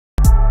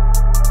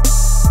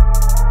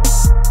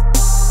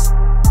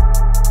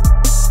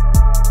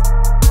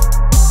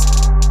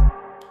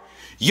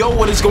Yo,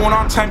 what is going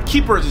on,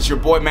 timekeepers? It's your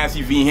boy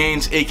Matthew V.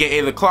 Haynes, aka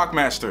the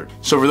Clockmaster.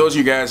 So for those of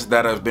you guys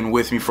that have been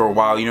with me for a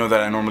while, you know that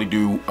I normally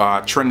do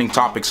trending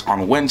topics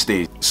on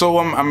Wednesdays. So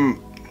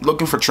I'm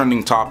looking for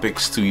trending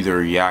topics to either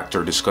react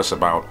or discuss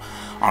about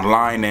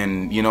online,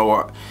 and you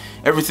know,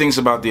 everything's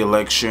about the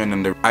election,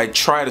 and I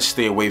try to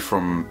stay away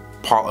from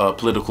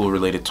political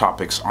related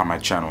topics on my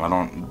channel. I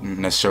don't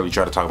necessarily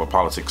try to talk about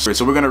politics.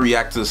 So we're gonna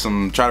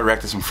try to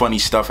react to some funny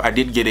stuff. I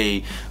did get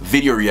a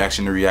video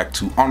reaction to react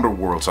to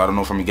Underworld, so I don't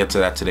know if I'm gonna get to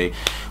that today,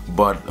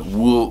 but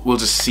we'll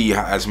just see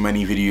as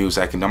many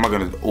videos I can. I'm not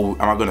gonna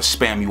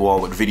spam you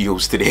all with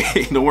videos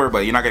today. Don't worry about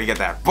it, you're not gonna get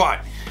that,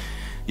 but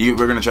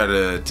we're gonna try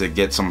to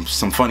get some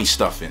funny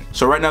stuff in.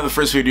 So right now the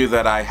first video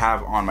that I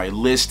have on my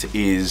list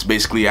is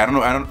basically, I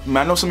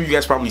know some of you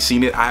guys probably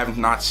seen it. I have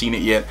not seen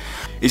it yet.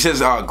 It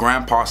says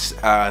grandpa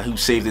who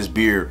saved his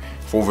beer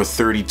for over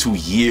 32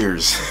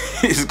 years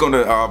is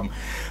gonna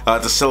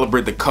to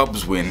celebrate the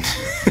Cubs win.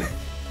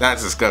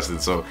 That's disgusting.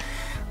 So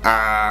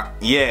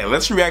yeah,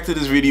 let's react to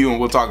this video and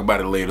we'll talk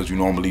about it later as we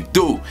normally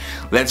do.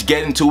 Let's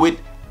get into it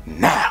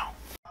now.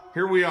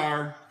 Here we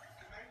are,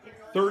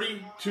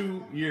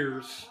 32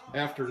 years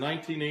after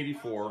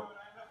 1984,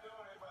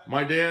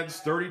 my dad's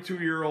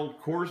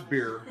 32-year-old Coors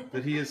beer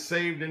that he has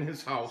saved in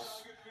his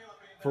house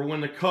for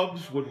when the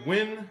Cubs would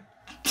win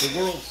the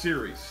World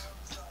Series.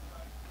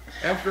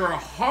 After a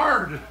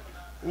hard,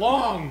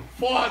 long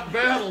fought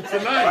battle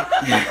tonight,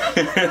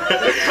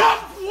 the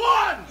Cubs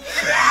won!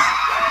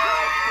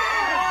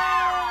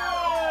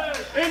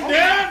 And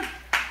Dad,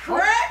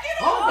 crack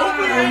it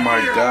open! Oh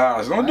my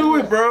gosh, don't do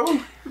it, bro.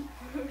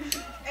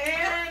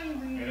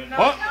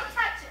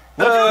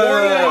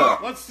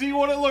 Let's see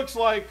what it looks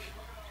like.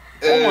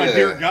 Oh my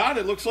dear God,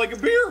 it looks like a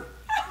beer.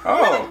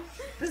 Oh.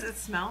 Does it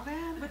smell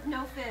bad? With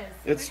no fizz.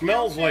 It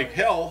smells like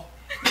hell.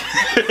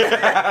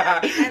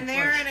 And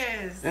there it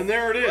is. And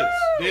there it is.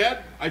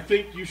 Dad, I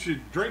think you should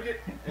drink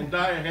it and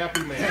die a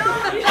happy man.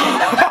 Put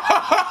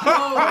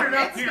it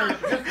up here.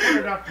 Just put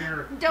it up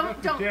here. Don't.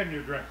 Pretend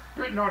you drink.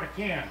 No, the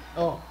can.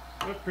 Oh.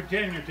 Let's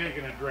pretend you're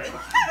taking a drink.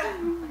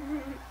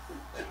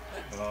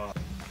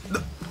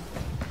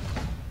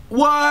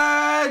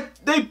 What?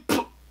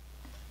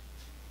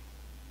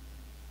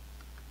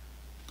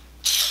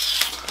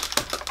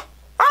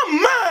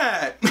 I'm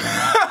mad.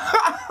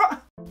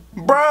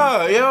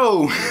 Bruh,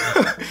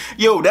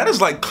 yo, that is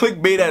like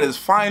clickbait at its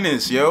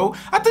finest, yo.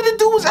 I thought the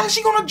dude was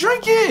actually gonna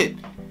drink it.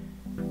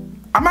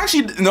 I'm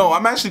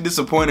actually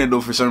disappointed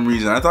though for some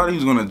reason. I thought he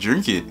was gonna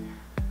drink it.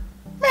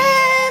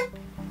 Man,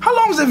 how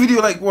long was that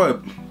video? Like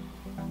what?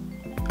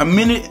 A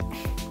minute?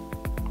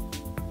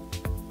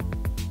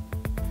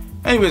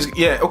 Anyways,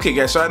 yeah, okay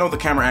guys, so I know the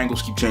camera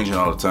angles keep changing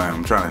all the time.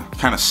 I'm trying to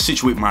kind of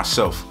situate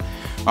myself.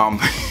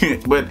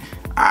 But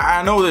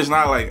I know there's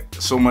not like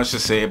so much to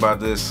say about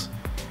this.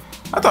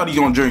 I thought he was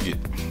gonna drink it.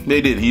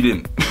 He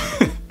didn't.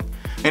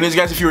 Anyways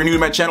guys, if you're new to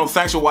my channel,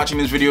 thanks for watching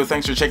this video,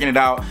 thanks for checking it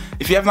out.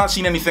 If you have not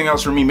seen anything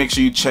else from me, make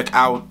sure you check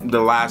out the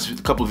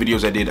last couple of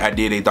videos I did. I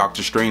did a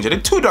Doctor Strange, I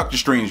did 2 Doctor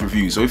Strange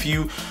reviews. So if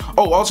you,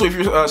 also if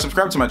you're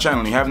subscribed to my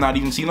channel and you have not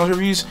even seen those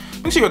reviews,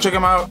 make sure you go check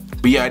them out.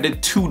 But yeah, I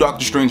did 2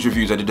 Doctor Strange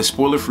reviews. I did the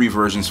spoiler-free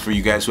versions for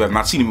you guys who have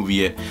not seen the movie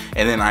yet,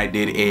 and then I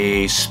did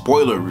a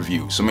spoiler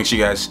review. So make sure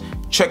you guys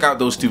check out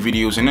those 2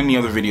 videos and any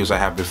other videos I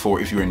have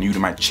before if you are new to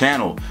my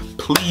channel.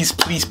 Please,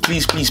 please,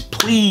 please, please,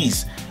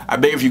 please, I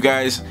beg of you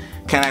guys,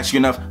 can't ask you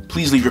enough,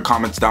 please leave your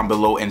comments down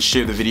below and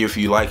share the video if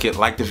you like it.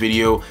 Like the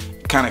video,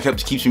 it kind of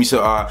keeps me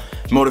so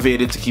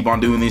motivated to keep on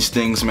doing these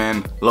things,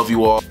 man. Love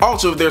you all.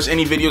 Also, if there's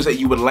any videos that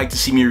you would like to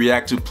see me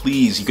react to,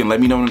 please, you can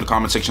let me know in the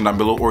comment section down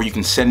below, or you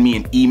can send me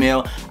an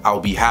email. I'll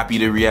be happy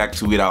to react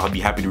to it. I'll be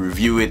happy to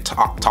review it,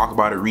 talk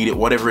about it, read it,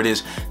 whatever it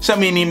is. Send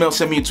me an email,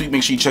 send me a tweet.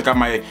 Make sure you check out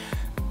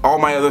all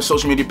my other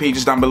social media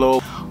pages down below.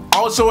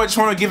 Also, I just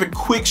want to give a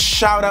quick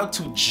shout out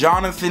to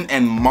Jonathan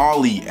and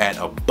Molly at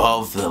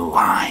Above the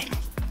Line.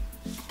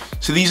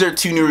 So these are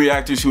 2 new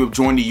reactors who have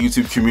joined the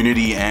YouTube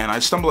community, and I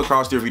stumbled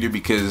across their video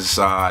because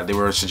they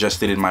were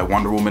suggested in my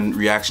Wonder Woman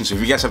reaction. So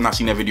if you guys have not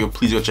seen that video,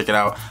 please go check it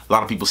out. A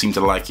lot of people seem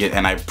to like it,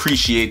 and I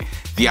appreciate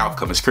the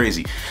outcome. It's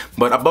crazy.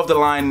 But Above the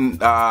Line,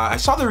 I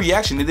saw the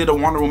reaction. They did a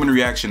Wonder Woman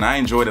reaction. I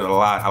enjoyed it a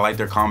lot. I like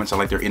their comments. I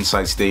like their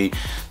insights. They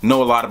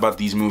know a lot about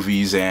these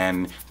movies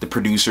and the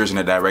producers and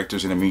the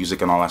directors and the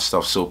music and all that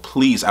stuff. So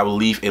please, I will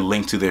leave a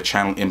link to their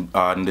channel in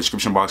the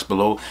description box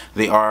below.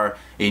 They are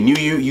a new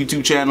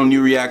YouTube channel,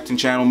 new reacting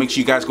channel. Make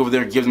sure you guys go over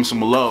there and give them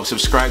some love.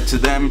 Subscribe to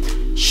them,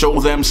 show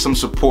them some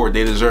support.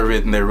 They deserve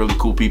it, and they're really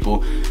cool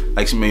people.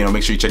 Like, you know,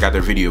 make sure you check out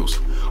their videos.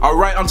 All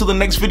right, until the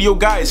next video,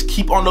 guys,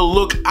 keep on the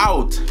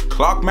lookout.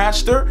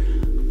 Clockmaster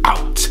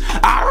out.